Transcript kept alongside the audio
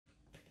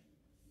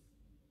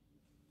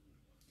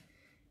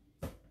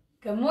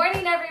Good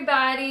morning,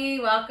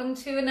 everybody. Welcome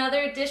to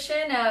another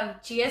edition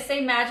of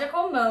GSA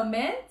Magical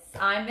Moments.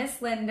 I'm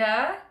Miss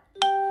Linda,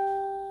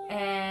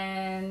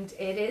 and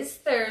it is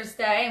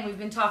Thursday, and we've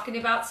been talking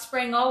about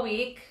spring all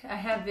week. I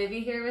have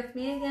Vivi here with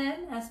me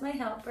again as my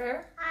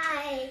helper.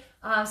 Hi.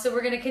 So we're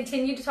going to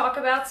continue to talk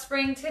about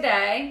spring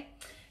today.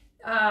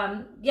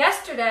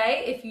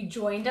 Yesterday, if you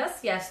joined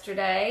us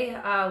yesterday,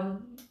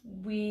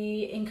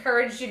 we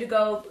encouraged you to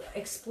go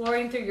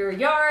exploring through your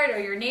yard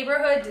or your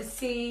neighborhood to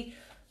see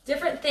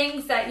different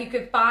things that you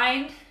could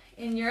find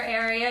in your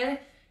area,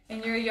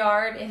 in your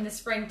yard in the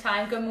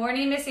springtime. Good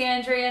morning, Miss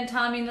Andrea and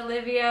Tommy and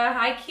Olivia.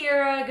 Hi,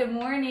 Kira. Good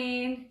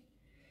morning.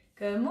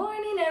 Good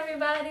morning,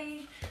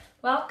 everybody.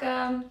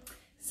 Welcome.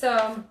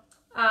 So,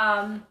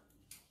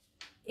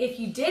 if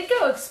you did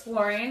go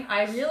exploring,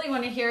 I really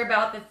want to hear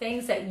about the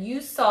things that you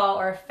saw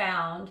or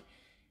found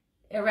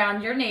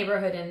around your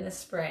neighborhood in the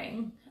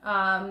spring.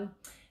 And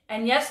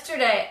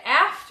yesterday,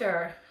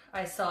 after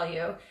I saw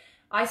you,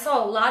 I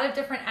saw a lot of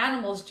different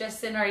animals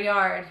just in our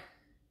yard.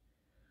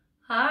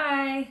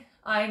 Hi.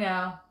 I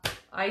know.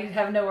 I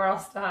have nowhere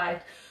else to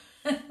hide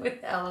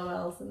with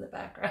LOLs in the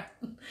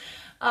background.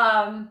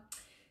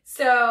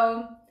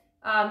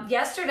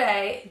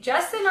 Yesterday,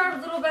 just in our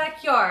little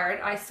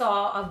backyard, I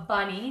saw a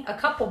bunny, a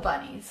couple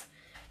bunnies,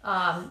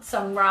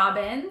 some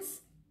robins,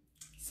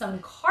 some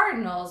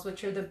cardinals,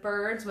 which are the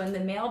birds when the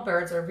male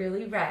birds are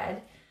really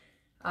red.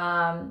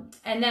 And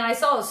then I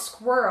saw a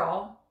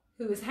squirrel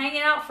who was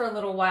hanging out for a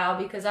little while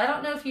because I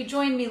don't know if you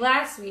joined me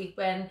last week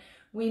when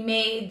we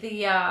made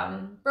the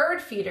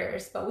bird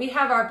feeders, but we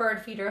have our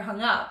bird feeder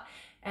hung up.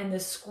 And the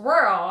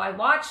squirrel, I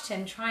watched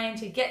him trying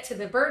to get to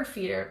the bird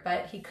feeder,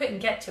 but he couldn't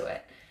get to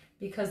it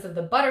because of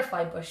the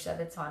butterfly bush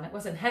that it's on. It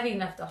wasn't heavy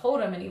enough to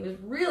hold him, and he was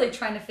really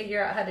trying to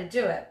figure out how to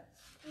do it.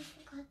 I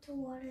forgot to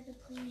water the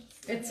plants.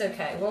 It's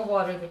okay. We'll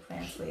water the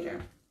plants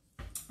later.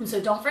 And so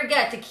don't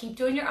forget to keep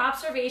doing your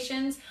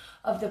observations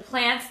of the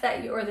plants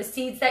that you, or the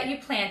seeds that you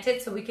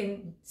planted, so we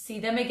can see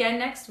them again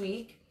next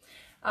week.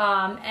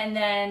 And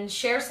then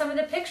share some of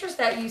the pictures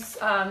that you,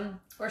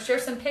 or share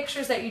some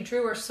pictures that you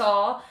drew or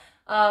saw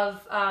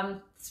of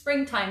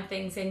springtime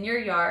things in your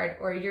yard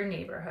or your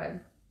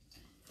neighborhood.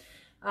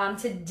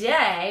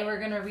 Today, we're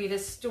going to read a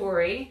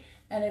story,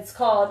 and it's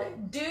called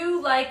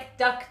Do Like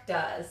Duck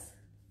Does.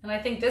 And I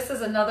think this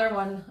is another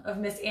one of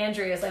Miss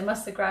Andrea's. I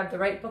must have grabbed the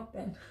right book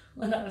then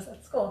when I was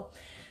at school.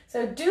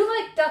 So Do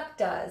Like Duck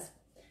Does.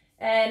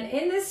 And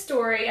in this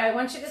story, I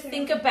want you to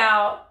think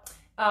about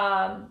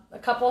a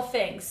couple of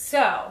things.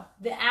 So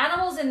the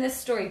animals in this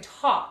story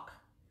talk.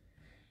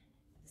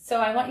 So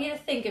I want you to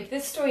think if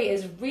this story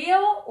is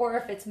real or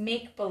if it's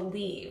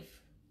make-believe.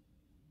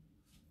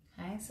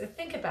 Okay, so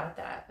think about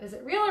that. Is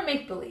it real or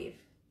make-believe?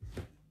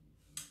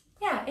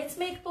 Yeah, it's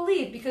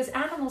make-believe because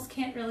animals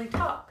can't really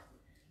talk.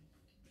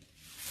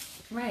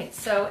 Right,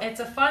 so it's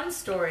a fun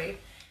story.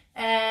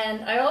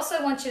 And I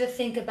also want you to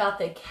think about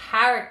the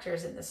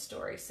characters in the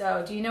story.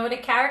 So do you know what a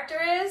character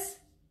is?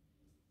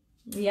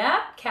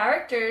 Yeah,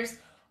 characters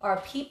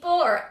are people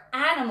or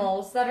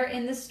animals that are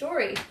in the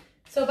story.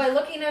 So by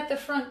looking at the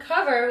front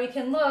cover, we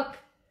can look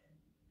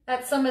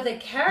at some of the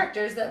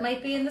characters that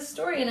might be in the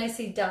story. And I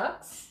see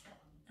ducks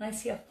and I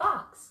see a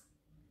fox.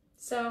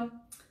 So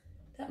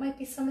that might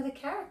be some of the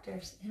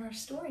characters in our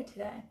story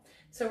today.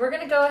 So we're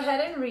going to go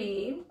ahead and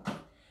read.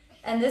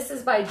 And this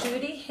is by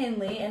Judy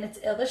Hindley, and it's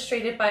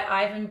illustrated by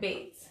Ivan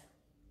Bates.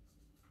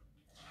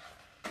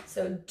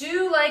 So,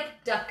 Do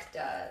Like Duck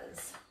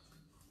Does.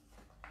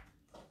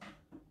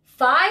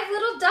 5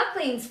 little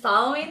ducklings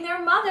following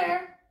their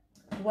mother.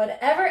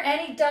 Whatever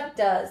any duck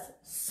does,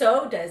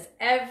 so does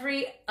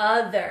every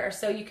other.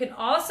 So you can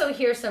also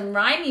hear some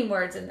rhyming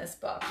words in this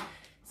book.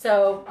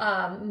 So,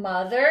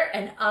 mother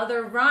and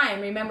other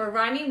rhyme. Remember,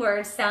 rhyming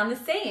words sound the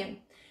same.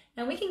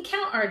 And we can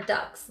count our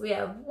ducks. We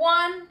have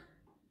 1,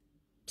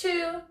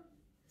 2,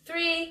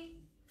 3,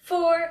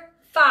 4,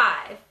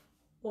 5.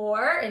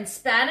 Or in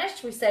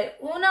Spanish, we say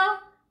 1, 2,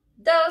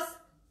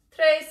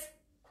 3,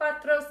 4,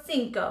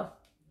 5.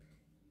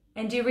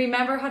 And do you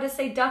remember how to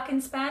say duck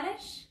in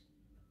Spanish?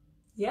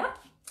 Yeah,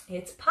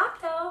 it's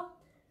pato.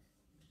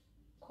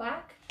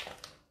 Quack.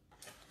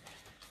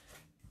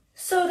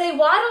 So they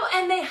waddle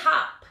and they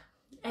hop,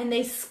 and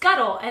they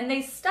scuttle and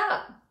they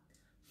stop.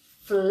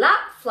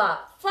 Flop,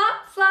 flop,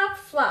 flop, flop,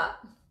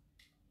 flop.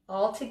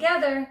 All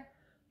together.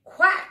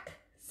 Quack,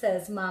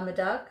 says Mama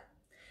Duck.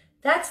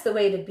 That's the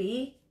way to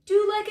be.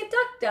 Do like a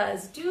duck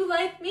does. Do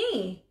like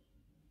me.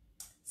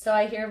 So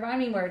I hear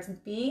rhyming words,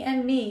 me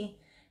and me,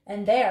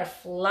 and they are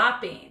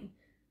flopping.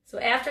 So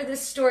after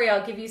this story,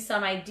 I'll give you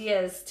some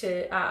ideas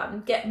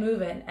to get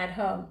moving at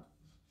home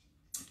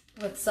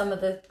with some of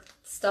the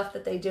stuff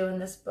that they do in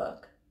this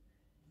book.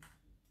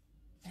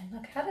 And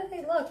look, how do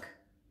they look?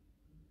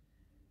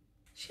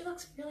 She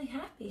looks really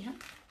happy, huh?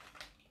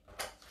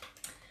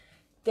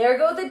 There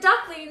go the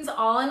ducklings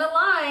all in a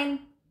line.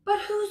 But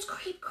who's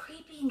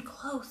creeping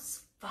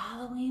close,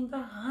 following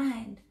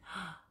behind?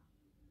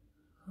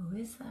 Who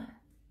is that?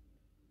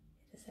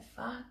 It is a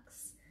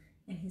fox,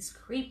 and he's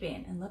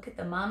creeping. And look at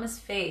the mama's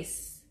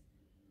face.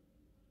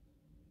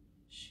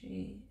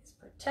 She is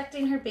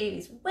protecting her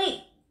babies.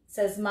 Wait,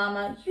 says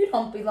Mama, you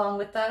don't belong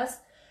with us.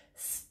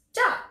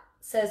 Stop,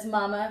 says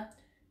Mama.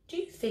 Do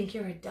you think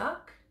you're a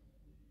duck?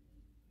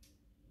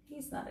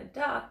 He's not a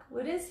duck.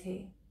 What is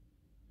he?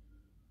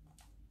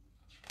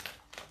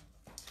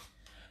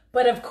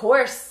 But of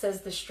course,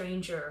 says the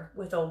stranger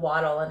with a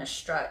waddle and a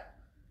strut.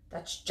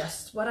 That's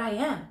just what I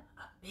am,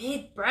 a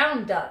big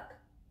brown duck.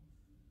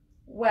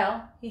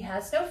 Well, he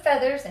has no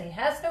feathers and he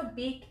has no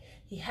beak.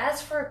 He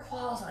has fur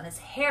claws on his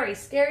hairy,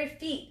 scary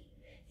feet.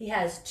 He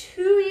has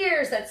 2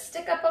 ears that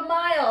stick up a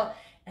mile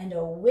and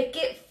a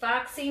wicked,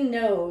 foxy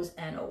nose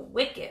and a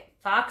wicked,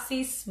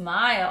 foxy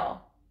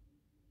smile.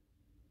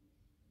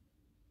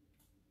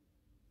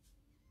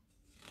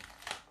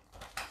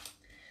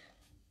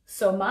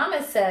 So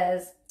Mama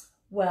says,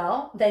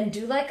 well, then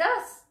do like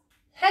us.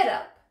 Head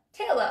up,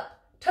 tail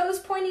up, toes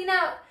pointing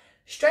out.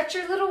 Stretch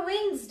your little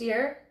wings,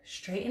 dear.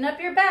 Straighten up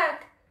your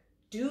back.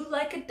 Do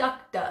like a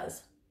duck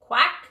does.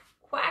 Quack,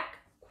 quack,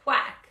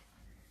 quack.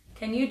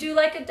 Can you do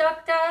like a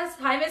duck does?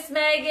 Hi, Miss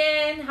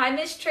Megan. Hi,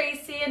 Miss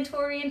Tracy and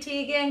Tori and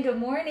Tegan. Good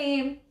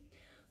morning.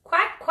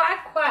 Quack,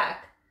 quack,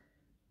 quack.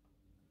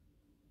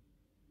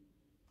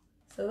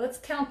 So let's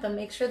count them.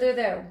 Make sure they're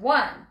there.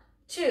 1,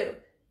 2,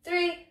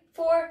 3,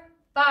 4,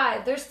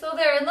 5. They're still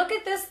there. And look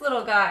at this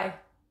little guy.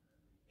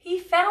 He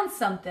found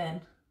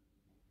something.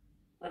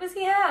 What does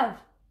he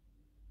have?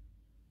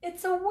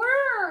 It's a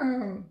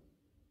worm.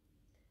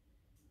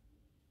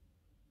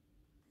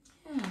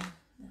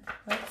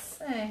 Let's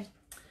see.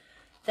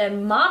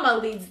 Then Mama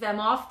leads them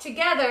off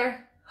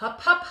together.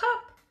 Hup, hup,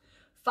 hup.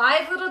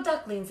 5 little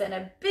ducklings and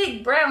a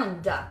big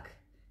brown duck.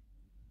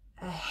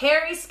 A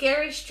hairy,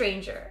 scary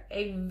stranger.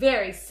 A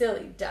very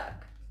silly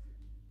duck.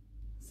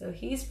 So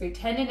he's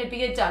pretending to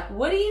be a duck.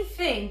 What do you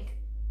think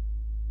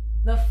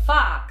the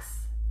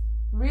fox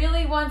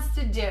really wants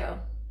to do?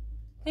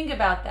 Think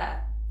about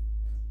that.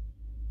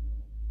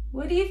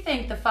 What do you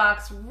think the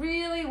fox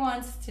really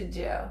wants to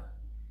do?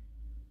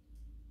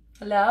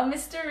 Hello,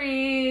 Mr.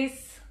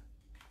 Reese.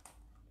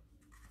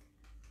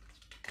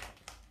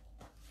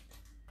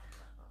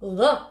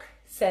 Look,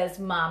 says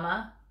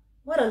Mama,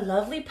 what a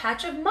lovely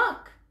patch of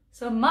muck.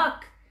 So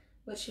muck,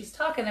 what she's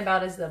talking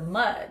about is the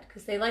mud,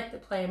 because they like to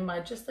play in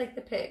mud just like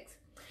the pigs.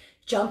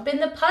 Jump in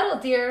the puddle,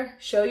 dear.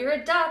 Show you're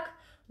a duck.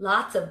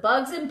 Lots of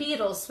bugs and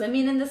beetles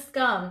swimming in the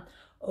scum.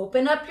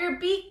 Open up your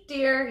beak,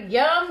 dear.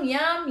 Yum,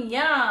 yum,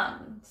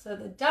 yum. So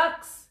the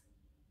ducks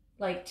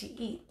like to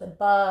eat the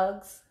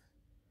bugs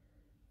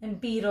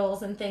and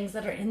beetles and things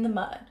that are in the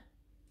mud.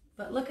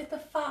 But look at the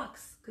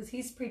fox, because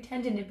he's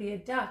pretending to be a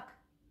duck.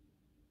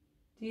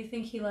 Do you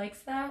think he likes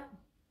that?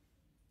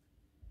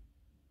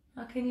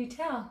 How can you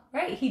tell?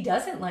 Right, he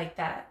doesn't like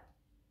that.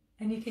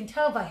 And you can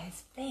tell by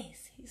his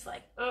face. He's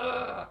like,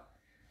 ugh.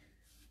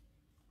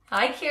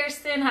 Hi,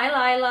 Kirsten.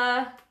 Hi,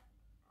 Lila.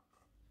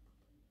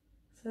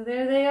 So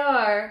there they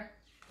are.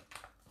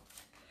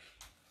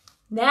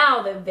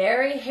 Now the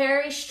very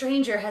hairy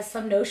stranger has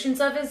some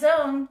notions of his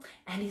own,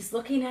 and he's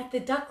looking at the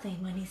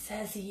duckling when he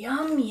says,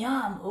 yum,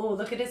 yum. Oh,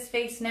 look at his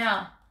face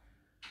now.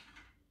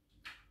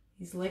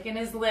 He's licking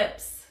his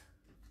lips.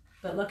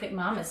 But look at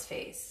Mama's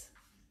face.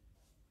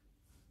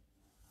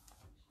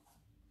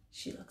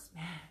 She looks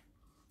mad.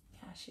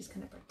 Yeah, she's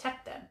going to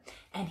protect them.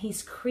 And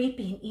he's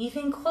creeping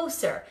even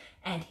closer,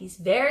 and he's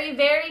very,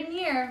 very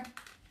near.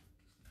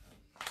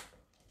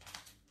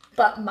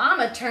 But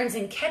Mama turns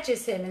and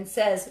catches him and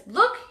says,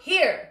 look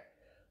here.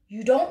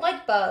 You don't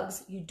like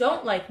bugs. You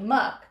don't like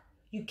muck.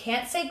 You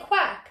can't say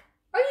quack.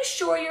 Are you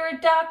sure you're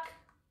a duck?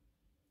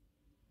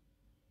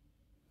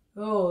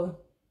 Oh,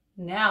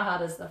 now how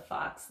does the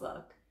fox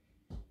look?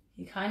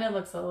 He kind of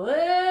looks a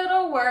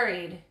little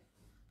worried.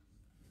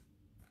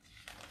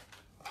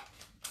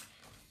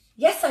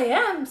 Yes, I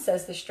am,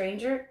 says the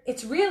stranger.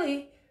 It's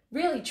really,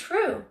 really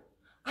true.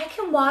 I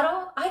can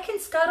waddle, I can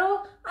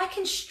scuttle, I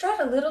can strut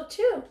a little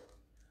too.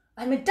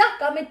 I'm a duck,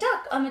 I'm a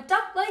duck, I'm a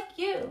duck like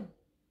you.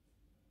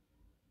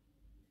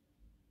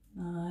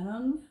 I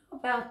don't know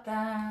about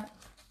that.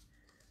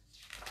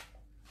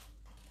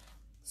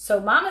 So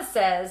Mama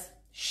says,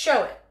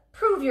 show it,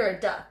 prove you're a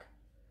duck.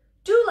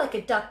 Do like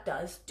a duck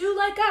does, do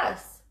like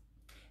us.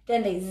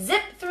 Then they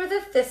zip through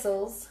the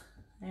thistles.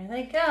 There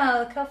they go,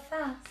 look how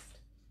fast.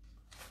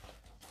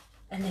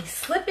 And they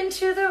slip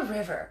into the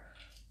river.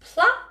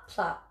 Plop,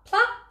 plop,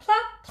 plop,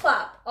 plop,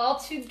 plop, all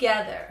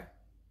together.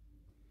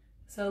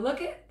 So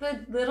look at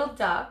the little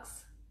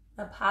ducks,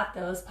 the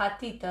patos,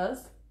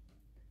 patitos.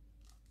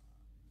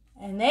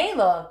 And they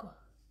look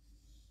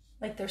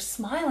like they're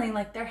smiling,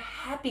 like they're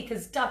happy,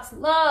 because ducks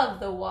love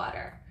the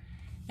water.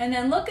 And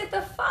then look at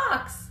the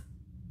fox.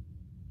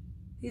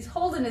 He's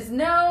holding his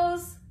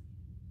nose.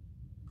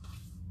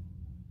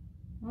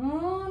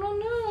 Oh, I don't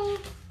know.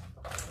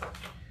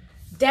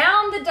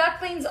 Down the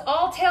ducklings,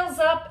 all tails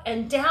up,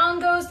 and down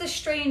goes the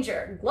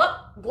stranger.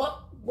 Glup,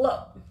 glup,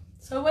 glup.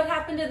 So what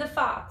happened to the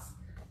fox?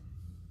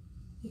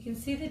 You can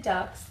see the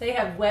ducks. They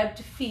have webbed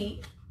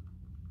feet,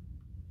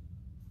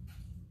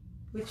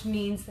 which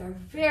means they're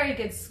very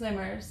good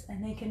swimmers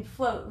and they can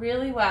float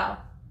really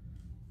well.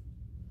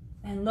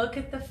 And look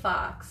at the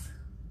fox.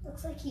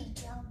 Looks like he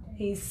drowned.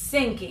 He's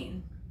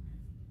sinking.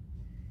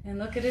 And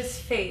look at his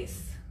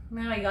face.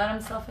 Now he got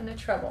himself into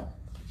trouble.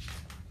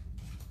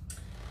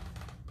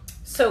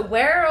 So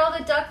where are all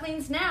the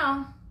ducklings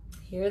now?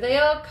 Here they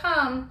all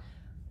come.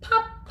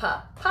 Pop,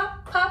 pop,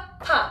 pop, pop,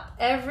 pop.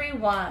 Every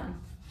one.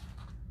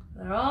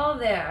 They're all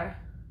there,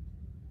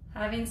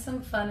 having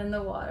some fun in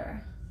the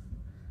water.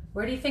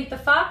 Where do you think the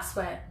fox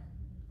went?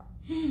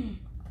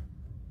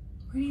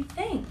 Where do you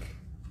think?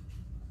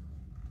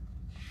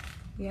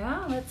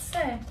 Yeah, let's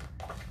see.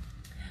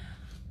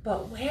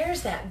 But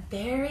where's that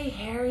very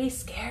hairy,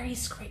 scary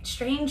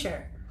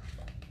stranger?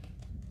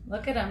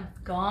 Look at him,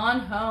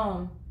 gone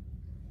home.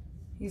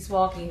 He's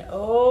walking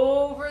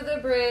over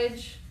the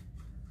bridge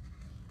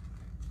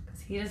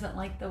because he doesn't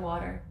like the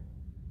water.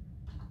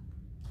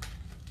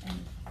 And,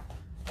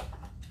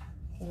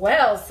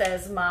 well,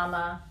 says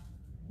Mama,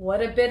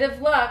 what a bit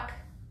of luck,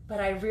 but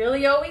I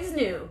really always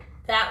knew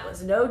that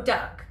was no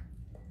duck.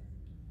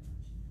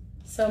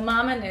 So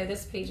Mama knew,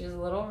 this page is a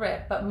little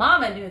ripped, but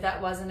Mama knew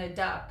that wasn't a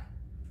duck.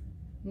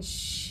 And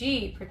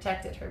she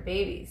protected her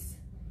babies.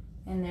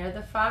 And there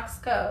the fox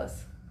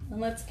goes. And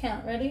let's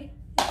count, ready?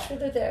 Make sure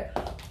they're there.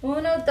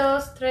 1,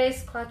 2, 3,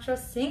 4,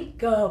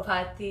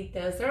 5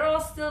 patitos. They're all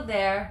still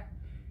there.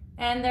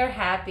 And they're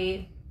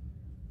happy.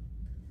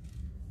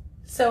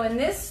 So in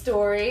this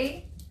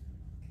story,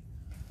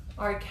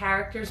 our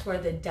characters were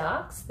the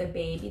ducks, the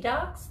baby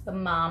ducks, the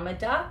mama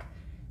duck,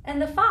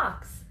 and the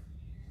fox.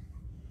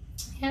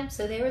 Yep,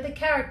 so they were the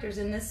characters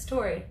in this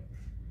story.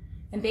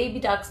 And baby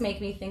ducks make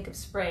me think of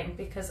spring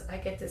because I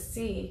get to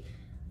see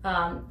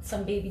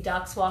some baby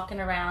ducks walking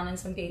around and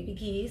some baby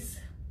geese.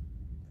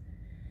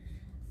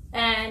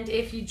 And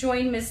if you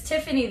joined Miss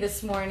Tiffany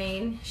this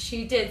morning,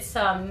 she did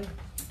some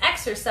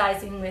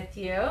exercising with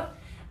you.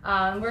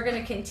 We're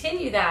going to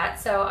continue that,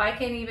 so I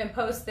can even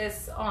post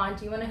this on,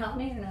 do you want to help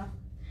me or no?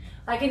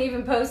 I can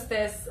even post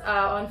this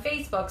on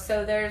Facebook.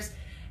 So there's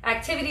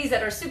activities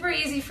that are super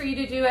easy for you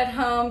to do at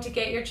home to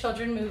get your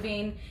children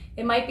moving.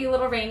 It might be a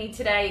little rainy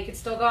today. You could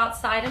still go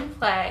outside and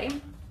play.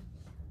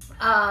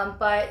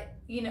 But,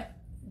 you know,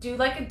 do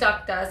like a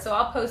duck does. So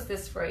I'll post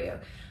this for you.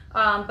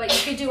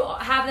 But you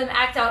could have them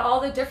act out all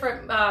the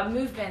different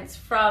movements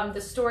from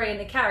the story and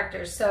the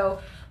characters. So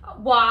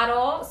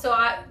waddle. So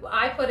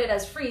I put it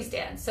as freeze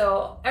dance.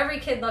 So every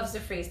kid loves to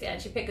freeze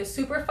dance. You pick a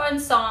super fun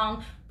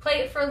song, play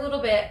it for a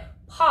little bit,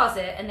 pause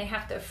it, and they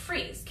have to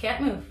freeze.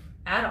 Can't move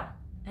at all.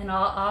 And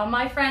all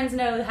my friends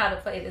know how to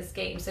play this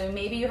game. So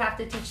maybe you have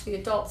to teach the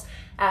adults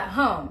at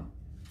home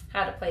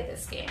how to play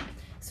this game.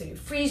 So you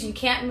freeze, you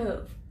can't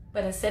move.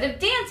 But instead of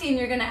dancing,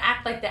 you're gonna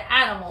act like the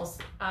animals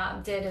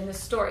did in the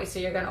story. So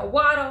you're gonna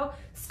waddle,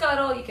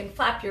 scuttle, you can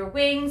flap your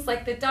wings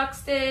like the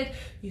ducks did.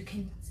 You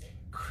can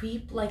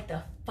creep like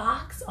the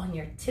fox on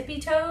your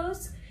tippy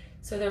toes.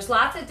 So there's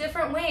lots of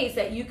different ways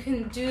that you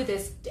can do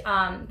this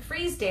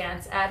freeze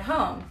dance at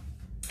home.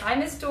 I'm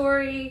Miss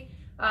Dory.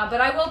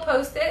 But I will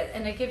post it,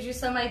 and it gives you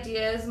some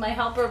ideas. My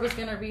helper was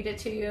going to read it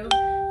to you.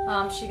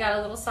 She got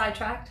a little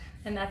sidetracked,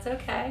 and that's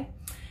okay.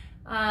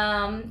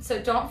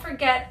 So don't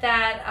forget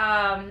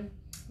that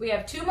we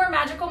have 2 more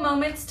magical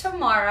moments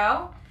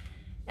tomorrow.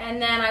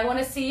 And then I want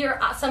to see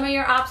some of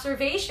your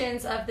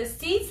observations of the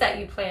seeds that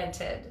you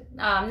planted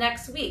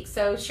next week.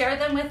 So share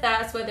them with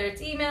us, whether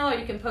it's email or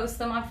you can post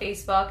them on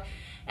Facebook.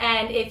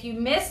 And if you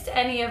missed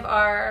any of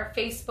our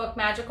Facebook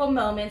magical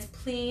moments,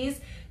 please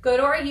go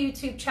to our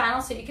YouTube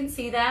channel so you can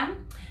see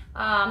them.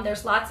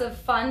 There's lots of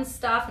fun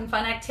stuff and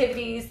fun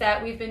activities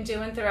that we've been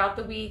doing throughout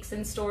the weeks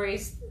and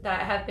stories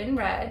that have been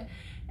read.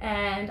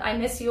 And I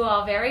miss you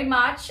all very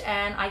much,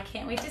 and I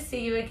can't wait to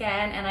see you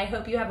again, and I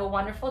hope you have a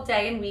wonderful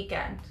day and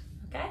weekend.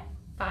 Okay?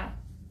 Bye.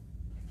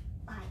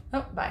 Bye.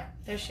 Oh, bye.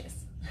 There she is.